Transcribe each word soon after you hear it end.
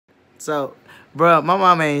So, bro, my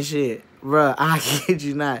mama ain't shit. Bro, I kid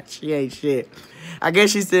you not. She ain't shit. I guess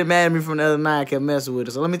she still mad at me from the other night. I kept messing with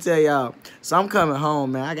her. So let me tell y'all. So I'm coming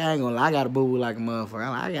home, man. I ain't gonna lie. I got a boo-boo like a motherfucker.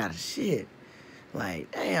 I got a shit. Like,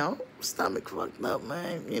 damn, stomach fucked up,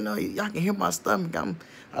 man. You know, y'all can hear my stomach.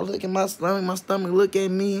 I look at my stomach look at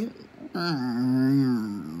me. You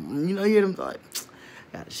know, you hear them like,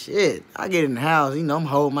 got shit. I get in the house, you know, I'm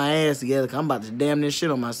holding my ass together because I'm about to damn this shit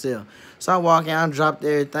on myself. So I walk out, dropped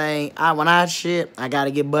everything. When I shit, I got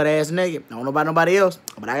to get butt-ass naked. I don't know about nobody else,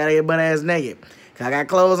 but I got to get butt-ass naked. Because I got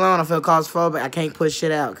clothes on, I feel claustrophobic. I can't push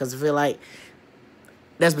shit out because I feel like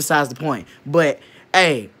that's besides the point. But,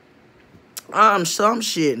 hey, I'm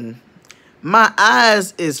shitting. My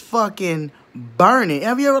eyes is fucking burning.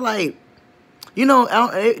 Have you ever, like, you know,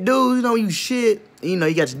 dude, you know, you shit, you know,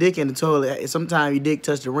 you got your dick in the toilet. Sometimes your dick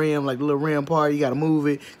touch the rim, like the little rim part. You got to move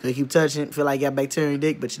it because you keep touching it. Feel like you got bacteria in your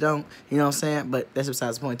dick, but you don't. You know what I'm saying? But that's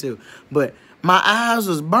besides the point, too. But my eyes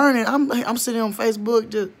was burning. I'm sitting on Facebook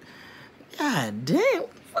just, God damn,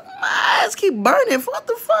 my eyes keep burning. What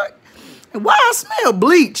the fuck? Why I smell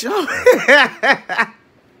bleach?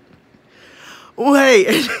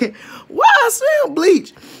 Wait, why I smell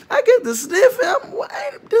bleach? I get the sniff.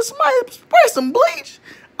 This somebody spray some bleach.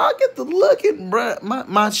 I get the looking, bruh.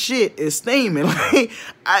 My shit is steaming. Like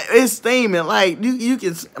it's steaming. Like you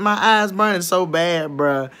can. My eyes burning so bad,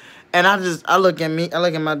 bruh. And I look at me. I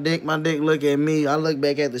look at my dick. My dick look at me. I look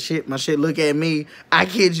back at the shit. My shit look at me. I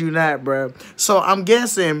kid you not, bruh. So I'm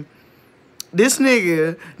guessing this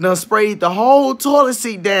nigga done sprayed the whole toilet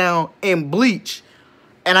seat down in bleach.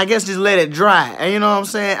 And I guess just let it dry. And you know what I'm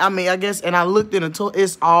saying? I mean, I guess, and I looked in the toilet,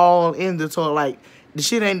 it's all in the toilet. Like, the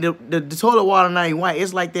shit ain't, the toilet water not even white.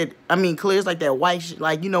 It's like that, I mean, clear. It's like that white shit,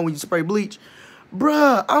 like, you know, when you spray bleach.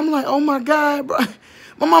 Bruh, I'm like, oh my God, bruh.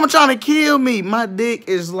 My mama trying to kill me. My dick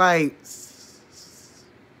is like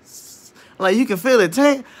you can feel it.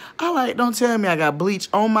 I like, don't tell me I got bleach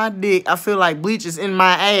on my dick. I feel like bleach is in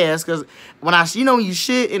my ass. Because when you know, when you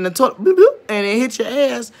shit in the toilet, bloop, bloop, and it hit your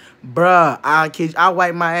ass, bruh, I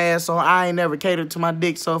wipe my ass, so I ain't never catered to my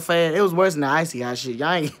dick so fast. It was worse than the icy hot shit.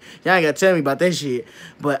 Y'all ain't got to tell me about that shit.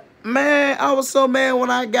 But, man, I was so mad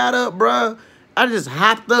when I got up, bruh. I just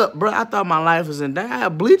hopped up, bruh. I thought my life was in danger. I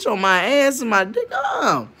had bleach on my ass and my dick.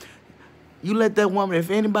 You let that woman, if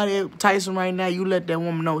anybody Tyson right now, you let that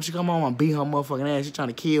woman know she come home and beat her motherfucking ass. She trying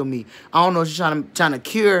to kill me. I don't know if she's trying to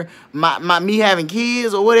cure me having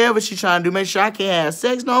kids or whatever she trying to do. Make sure I can't have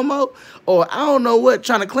sex no more. Or I don't know what,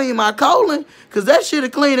 trying to clean my colon. Because that shit'll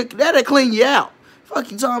clean you out. Fuck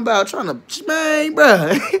you talking about trying to, man,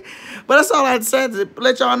 bruh. But that's all I had to say to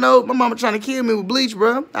let y'all know. My mama trying to kill me with bleach,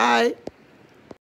 bruh. All right.